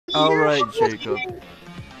Alright, Jacob.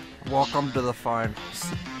 Welcome to the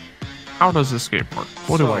finals. How does this game work?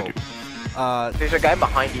 What do I do? There's a guy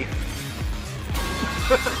behind you.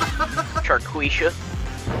 Charquisha.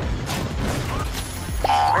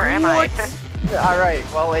 Where am I? Alright,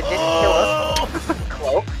 well it didn't kill us.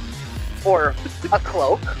 Cloak. Or a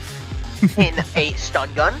cloak. In a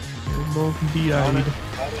stun gun.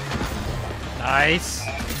 Nice.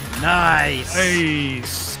 Nice.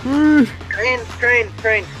 Nice. Crane.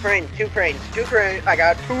 Two cranes. I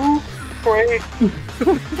got 2 cranes.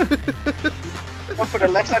 One for the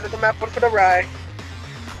left side of the map, one for the right.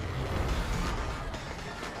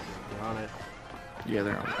 They're on it. Yeah,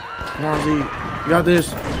 they're on it. Come on, Z. You got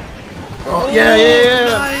this. Oh, yeah.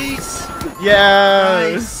 Nice!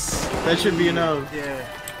 Yeah. Nice! That should be enough. Yeah.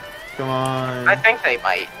 Come on. I think they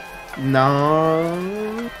might.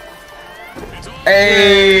 No.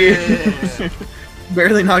 Hey! Yeah.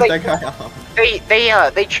 Barely knocked that guy off.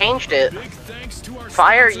 They changed it.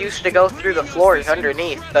 Fire used to go through the floors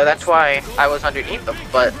underneath, so that's why I was underneath them,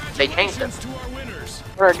 but they changed it.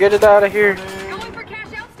 Alright, get it out of here. Going for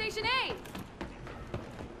Cashouts Station A.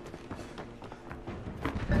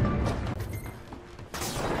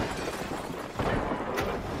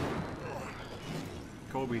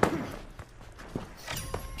 Kobe.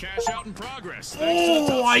 Cash out in progress.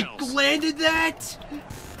 Oh, I landed that!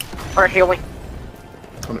 Alright, healing.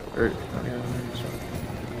 Er,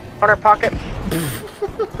 Hunter pocket.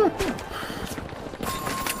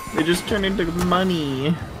 They just turned into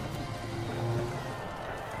money.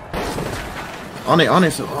 On it. Oh,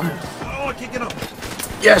 I can't get up.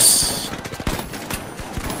 Yes!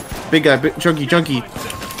 Big guy, chunky.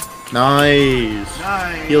 Nice.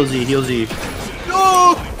 Nice. Heal Z.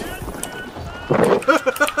 No!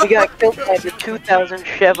 We got killed by the 2000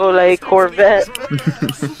 Chevrolet Corvette.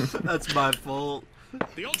 That's my fault.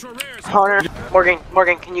 Hunter,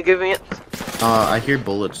 Morgan, can you give me it? I hear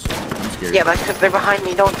bullets. I'm scared. Yeah, that's because they're behind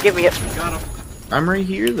me. Don't give me it. Got him. I'm right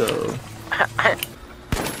here though.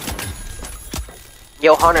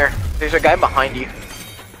 Yo, Hunter, there's a guy behind you.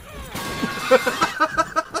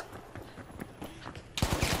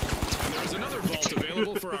 There's another vault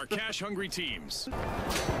available for our cash-hungry teams.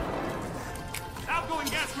 Outgoing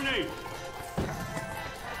gas grenade.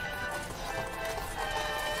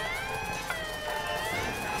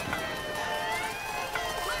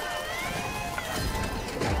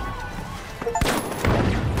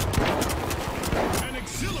 An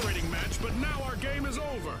exhilarating match, but now our game is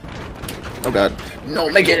over. Oh god. No,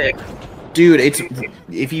 make it. Dude,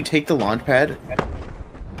 if you take the launch pad,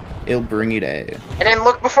 it'll bring you to A. And then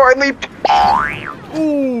look before I leaped.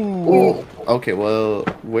 Ooh. Okay, well,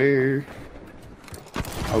 where?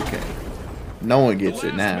 Okay. No one gets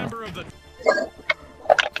it now.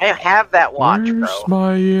 I have that watch, Where's bro.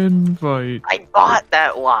 my invite? I bought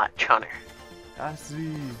that watch, Hunter. I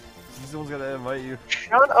see. Someone's gonna invite you.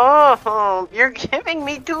 Shut up! You're giving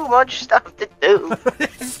me too much stuff to do.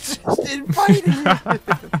 It's just inviting.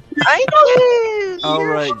 I know.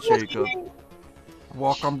 Alright, Jacob.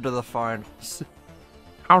 Welcome to the finals.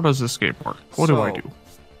 How does this game work? What do I do?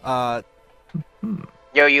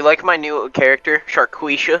 Yo, you like my new character,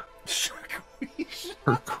 Charquisha?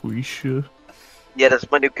 Herquisha. Yeah, that's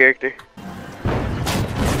my new character.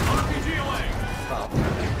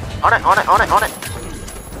 On it.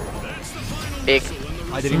 Big.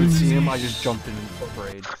 I didn't even see him, I just jumped in and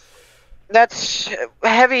sprayed. That's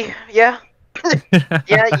heavy, yeah.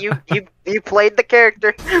 Yeah, you played the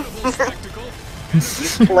character. You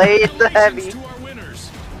played the heavy.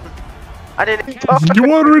 I didn't talk. You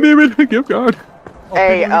want to rename it? Give God.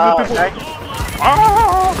 Hey, The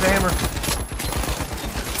hammer.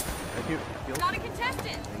 Thank you. Heal. Not a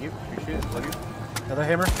contestant. Thank you. Appreciate it. Love you. Another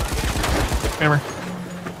hammer. Hammer.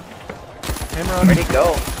 Hammer on Where'd he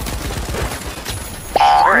go?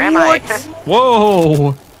 Where am I?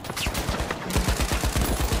 Whoa!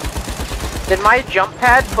 Did my jump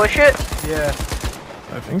pad push it? Yeah.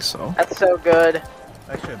 I think so. That's so good.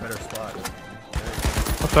 Actually a better spot.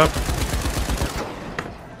 What's up?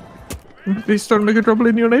 They starting to get trouble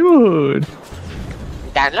in your neighborhood.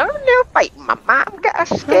 That little fight, my mom got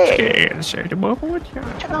scared.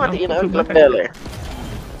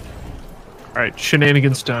 Alright,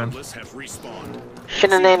 shenanigans time.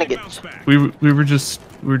 Shenanigans. We were just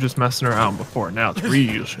messing around before. Now it's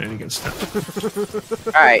real shenanigans time.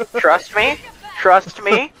 Alright, trust me.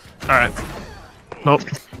 Alright. Nope.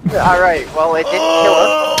 Alright, well it didn't kill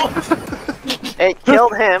us. It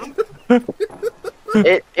killed him.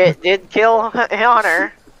 It did kill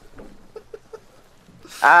Hunter.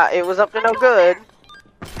 It was up to no good.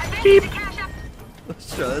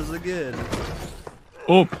 Let's try this again.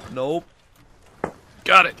 Oh. Nope.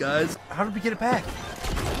 Got it. Guys, how did we get it back?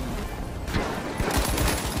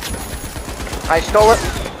 I stole it.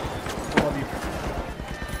 I love you.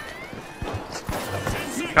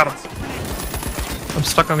 Got him. I'm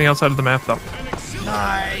stuck on the outside of the map though.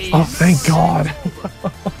 Nice. Oh, thank God.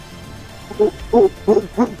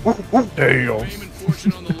 Damn.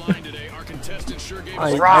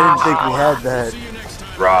 I didn't think we had that.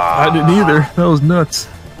 I didn't either. That was nuts.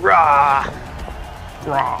 Rah!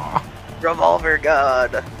 Rah. Revolver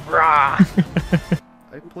God. Rah!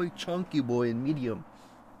 I play Chunky Boy in medium.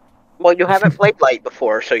 Well, you haven't played light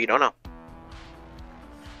before, so you don't know.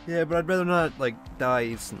 Yeah, but I'd rather not, like, die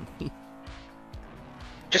instantly.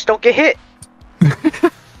 Just don't get hit.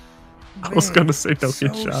 I was gonna say don't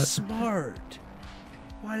get so shot. Smart.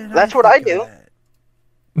 Why did That's I what I think of do.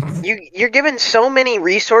 that? You're given so many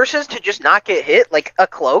resources to just not get hit, like a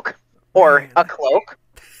cloak, or a cloak,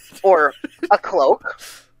 or a cloak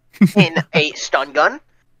in a stun gun,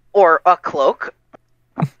 or a cloak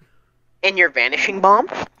in your vanishing bomb.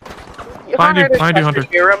 Behind you, Hunter.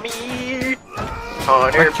 Jeremy.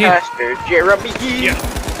 Hunter, can't- Pastor Jeremy. Yeah.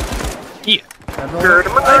 Good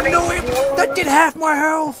I morning. know it. That did half my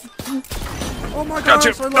health. Oh my Got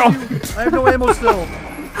gosh, you. I love No. you. I have no ammo still.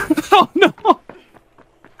 Oh no.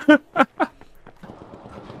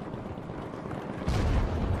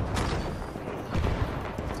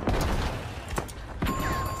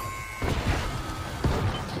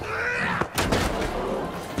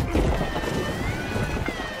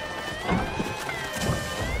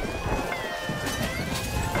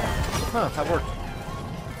 Huh, that worked.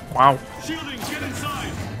 Wow. Shielding, get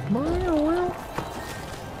inside.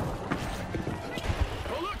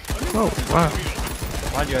 Oh wow.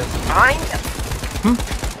 Mind you guys. Behind.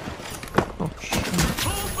 Oh shit.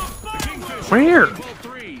 Where?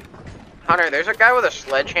 Hunter, there's a guy with a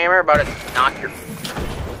sledgehammer about to knock your.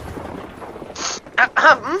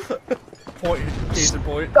 Point. Case in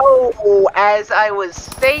point. So, as I was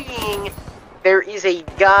saying, there is a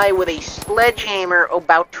guy with a sledgehammer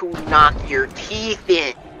about to knock your teeth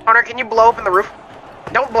in. Hunter, can you blow open the roof?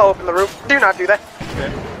 Don't blow open the roof. Do not do that.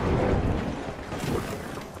 Okay.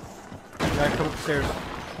 Guy, come upstairs.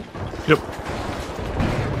 Yep.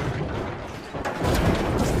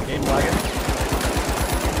 Game lagging.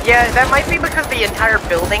 Yeah, that might be because the entire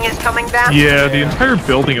building is coming down. Yeah, the entire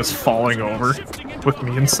building is falling over with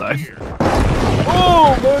me inside.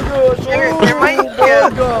 Oh my gosh! There might be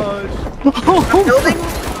gosh! the building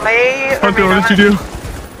may or Hunter, may what not. did you do?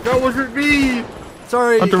 That wasn't me!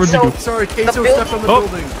 Sorry. Hunter, what'd you do? Sorry, Queso building- stepped on the Oh.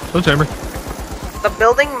 building. Sledgehammer. The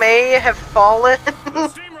building may have fallen.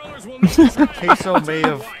 Queso may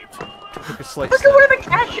have took a slight Look at step. where the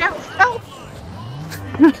cash out fell.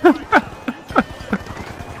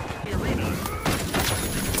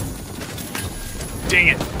 Dang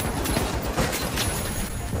it.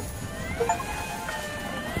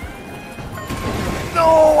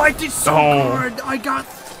 No, I did so Oh. good. I got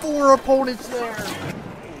 4 opponents there.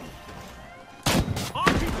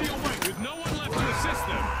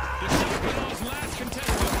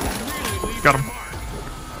 Got him.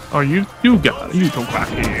 Oh, you got it. You go back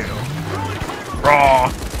here. Raw.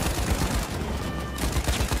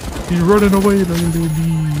 He's running away, baby.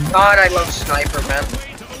 God, I love sniper, man.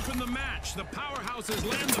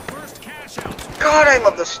 God, I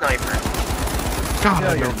love the sniper. God, Yeah,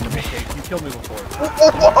 I you're know. okay. You killed me before.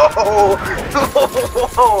 Whoa,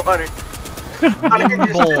 whoa, Hunter. Hunter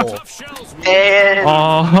just Bull. and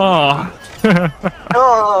Uh-huh.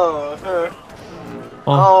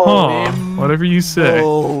 oh, Whatever you say.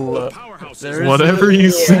 Oh, there is Whatever you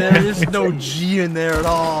say. There is no G in there at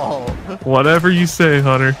all. Whatever you say,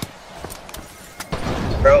 Hunter.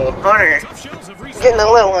 bro, Hunter, getting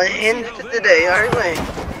a little unhinged today, aren't we?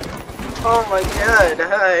 Oh my God,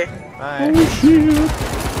 hi. Alright.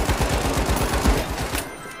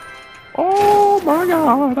 Oh my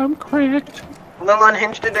god, I'm cracked. A little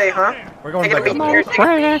unhinged today, huh? We're going Taking back a up. beat. You're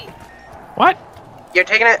taking, What? you're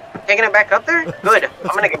taking it back up there? Good.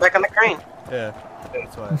 I'm gonna get back on the crane. Yeah.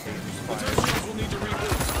 That's why I think it's fine.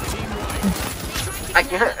 I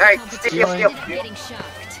can. All right, steal. Getting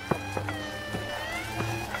shocked.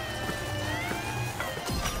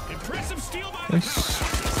 Nice.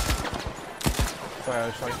 Sorry, I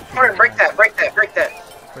was trying to... Hunter, break that. Break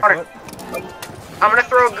Hunter, what? I'm gonna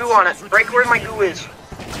throw a goo on it. Break where my goo is.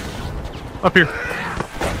 Up here.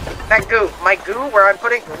 That goo. My goo. Where I'm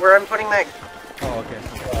putting that. Oh, okay.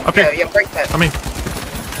 Up Yeah, here. yeah. Break that. I mean,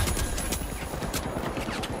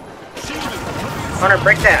 Hunter,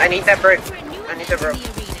 break that. I need that brick. I need that brick.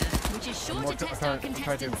 Which is sure to test our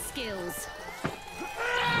contestants' skills.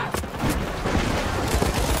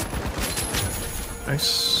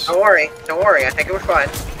 Nice. Don't worry. Don't worry. I think it was fine.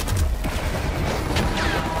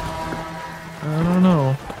 I don't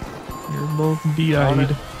know. You're both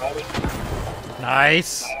DI'd.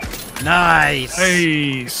 Nice. Nice.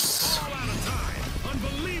 Nice.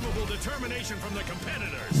 Unbelievable determination from the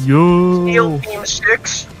competitors. Yo. Steel Team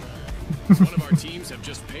 6. One of our teams have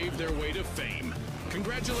just paved their way to fame.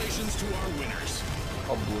 Congratulations to our winners.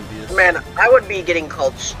 Oblivious. Man, I would be getting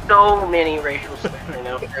called so many racial slurs right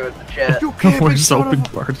now if there was a chat. You can't be Where's son open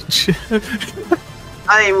of party chat?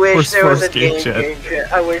 I wish Where's there was a first game game chat?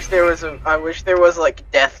 chat. I wish there was like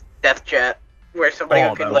death chat where somebody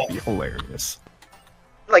Oh, could that like would be hilarious.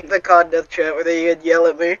 like the COD death chat where they would yell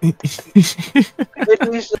at me.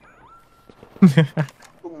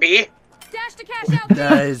 Me? Dash to cash out.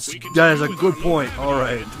 That is a good point.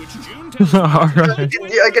 Alright. Alright.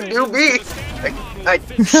 I can do B. I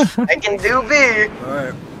can do B.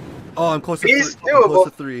 Alright. Oh, I'm close to He's 3. I'm close doable.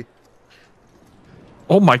 to 3.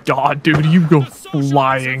 Oh my god, dude, you go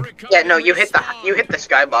flying. Yeah, no, you hit the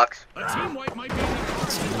skybox. A team wipe might be in the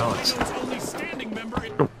cards. Nuts. It's only standing member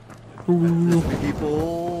in Ooh.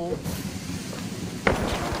 People.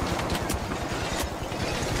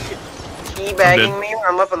 Teabagging me when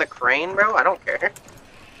I'm up on the crane, bro. I don't care.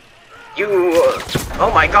 You.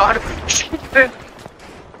 Oh my god.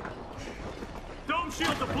 Dome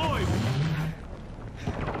shield deployed.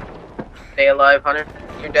 Stay alive, Hunter.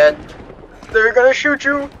 You're dead. They're gonna shoot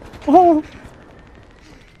you. Oh.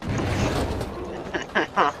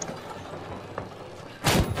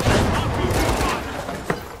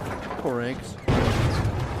 Poor ranks.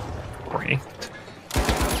 Ranked.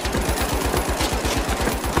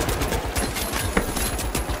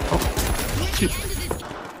 Oh. Shit.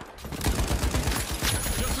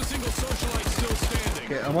 Just a single socialite still standing.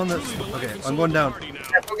 Okay, I'm on the. Okay, I'm going down.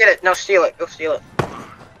 Yeah, go get it. No, steal it. Go steal it.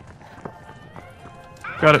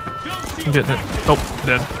 Got it. I'm getting it. Oh,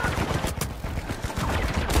 dead.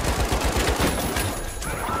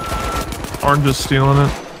 Orange is stealing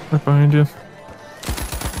it. Right behind you.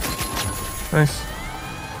 Nice. The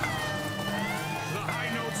high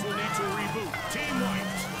notes will need to reboot. Team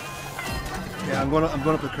wiped. Yeah, I'm going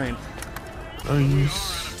up the crane.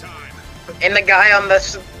 Nice. Time. And the guy on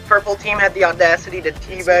this purple team had the audacity to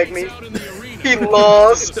teabag me. Out in the arena. He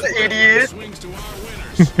lost, idiot. Swings to our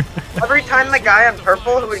winners. Every time the guy on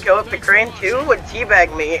purple who would go up the crane too would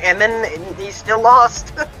teabag me, and then he still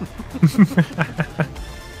lost.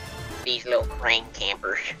 These little crane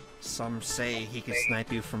campers. Some say he can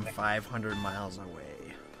snipe you from 500 miles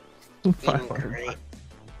away. Even crane.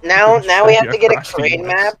 Now we have to get a crane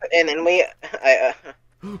map, and then we.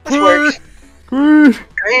 This works. Crane.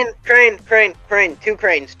 Two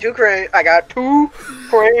cranes. I got 2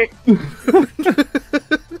 cranes.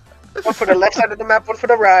 One for the left side of the map, one for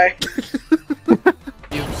the right.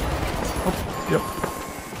 Yep.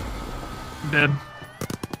 Dead.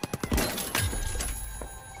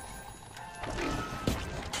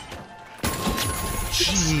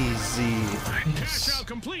 Jeezy. Cash out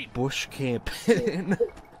complete. Bush camping.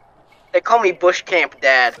 They call me Bush Camp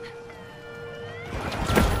Dad.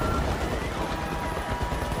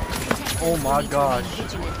 Oh my gosh.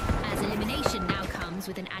 Vigilant, as elimination now comes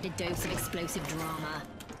with an added dose of explosive drama.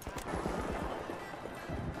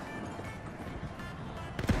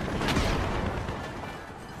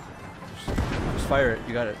 Just fire it.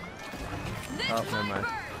 You got it. Oh, never mind.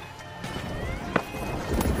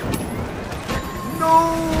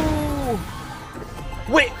 No!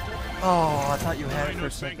 Wait! Oh, I thought you had it for a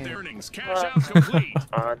Banked second. earnings. Cash out complete.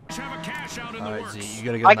 Uh, Have a cash out in the Alright, works. Z, you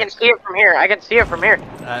gotta get I can see it from here.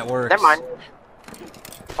 That works. Never mind.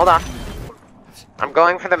 Hold on. I'm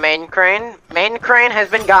going for the main crane. Main crane has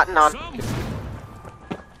been gotten on.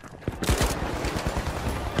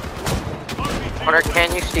 Hunter,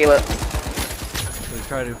 can you steal it? We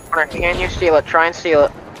try to. Hunter, can you steal it? Try and steal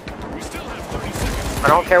it. We still have 30 seconds. I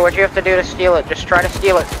don't care what you have to do to steal it. Just try to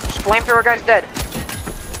steal it. Flamethrower guy's dead.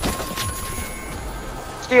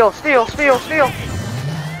 Steal.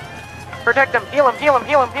 Protect him. Heal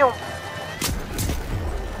him.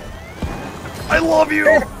 I love you!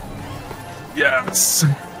 Yes!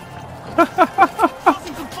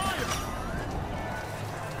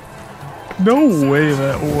 No way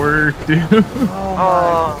that worked, dude. Oh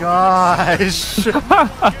my gosh!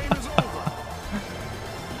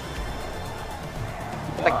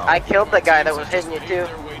 I killed the guy that was hitting you too.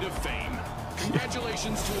 Their way to fame.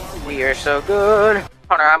 Congratulations to our We are so good.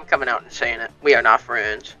 Hunter, I'm coming out and saying it. We are not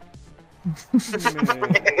friends.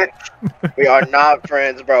 We are not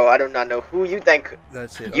friends, bro. I do not know who you think.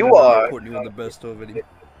 That's it. You I'm not are. putting you in the best of it.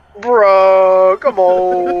 Bro, come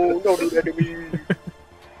on. Don't do that to me.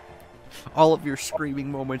 All of your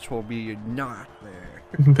screaming moments will be not there.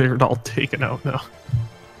 They're all taken out now.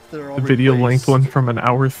 They're all The video length replaced. went from an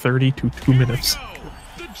hour 30 to 2 minutes.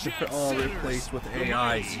 They're all replaced with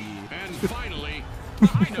AI. And finally, the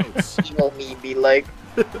high notes. Evil me be like,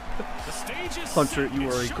 The stage is Hunter, set. you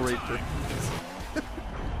are a It's great showtime.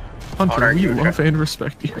 Hunter, Honor, we you love and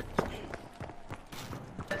respect you.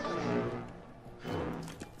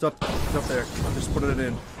 It's up there. I'm just putting it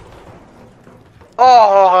in.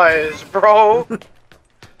 Oz, bro.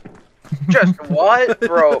 Just what,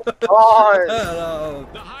 bro? Oz. Hello.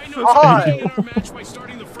 The high notes Oh. begin our match by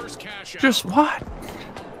starting the first cash out. Just what?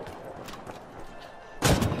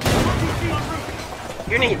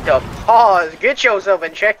 You need to pause. Get yourself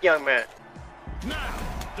in check, young man. Now,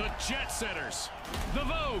 the jet setters, the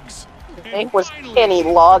Vogues. His name was Kenny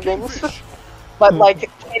Loggins, but like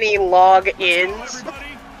Kenny Logins.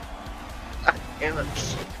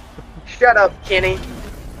 Shut up, Kenny.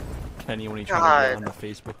 Kenny when he tries to God. get on the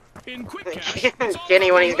Facebook. In quick cash,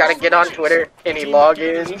 Kenny when he's got to get on Twitter. Kenny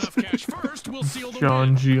Logins. enough cash first will seal the John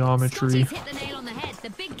win. Geometry. Scotty's hit the nail on the head. The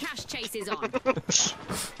big cash chase is on.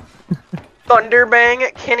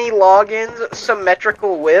 Thunderbang, Kenny Loggins,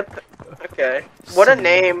 Symmetrical Whip. Okay. What a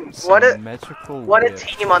name. What a Symmetrical what a whip.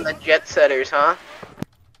 team on the Jet Setters, huh?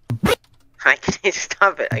 I can't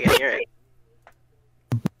stop it. I can hear it.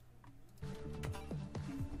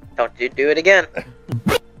 Don't do it again.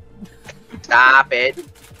 Stop it.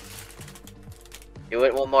 Do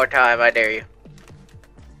it one more time, I dare you.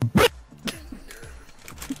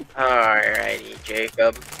 Alrighty,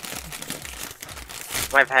 Jacob.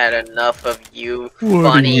 I've had enough of you, What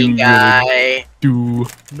are funny you guy. Do.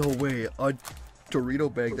 No way. A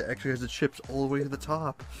Dorito bag that actually has the chips all the way to the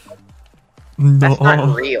top. That's not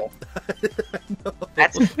No. real.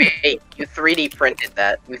 That's fake. You 3D printed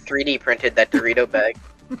that. You 3D printed that Dorito bag.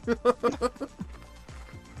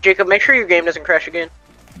 Jacob, make sure your game doesn't crash again.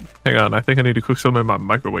 Hang on, I think I need to cook some in my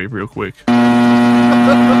microwave real quick.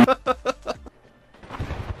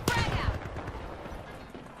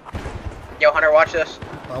 Yo, Hunter, watch this.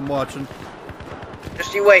 I'm watching.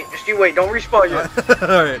 Just you wait. Just you wait. Don't respawn yet.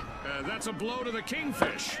 Alright. That's a blow to the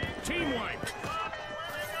Kingfish. Team wiped.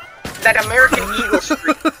 That American Eagle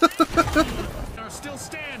streak. Are still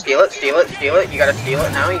standing. Steal it, steal it, steal it. You gotta steal it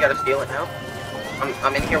now. You gotta steal it now.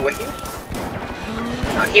 I'm in here with you.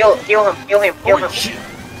 Heal him, heal him, heal him.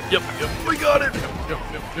 Yep, we got it. Time's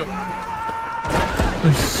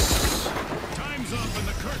up and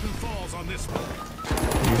the curtain falls on this one.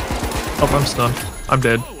 Oh, I'm stunned. I'm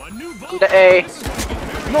dead. Oh, a new ball. The A.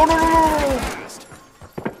 No, no, no, no, no.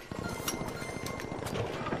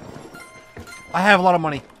 I have a lot of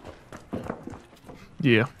money.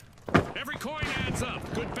 Yeah. Every coin adds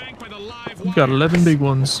up. Good bank by the live We got 11 big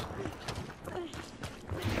ones.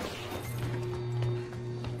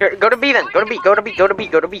 Here, go to B then. Go to B. Go to B. Go to B.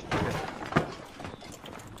 Go to B.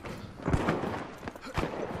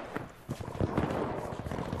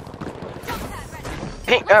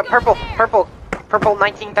 Pink, purple, purple, purple.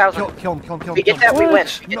 19,000. Kill him, kill him, kill him. We get that, we win.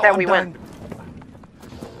 We get No, that, I'm we dying. win.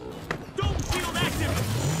 Don't field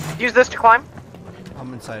active. Use this to climb.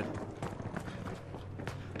 I'm inside.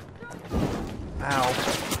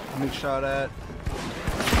 Ow. I'm being shot at.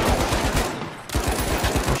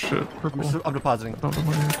 Oh shit. Purple. I'm depositing. Not the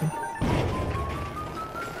money I can-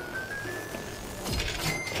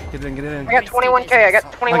 Get it in, get it in. I got 21k. I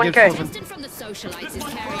got 21k. Winston from the socialites is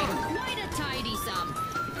carrying quite a tidy sum.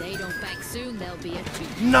 If they don't bank soon, there'll be a two.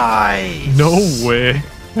 Nice! No way.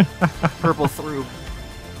 Purple through.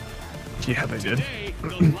 Yeah, they did. Today, the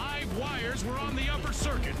live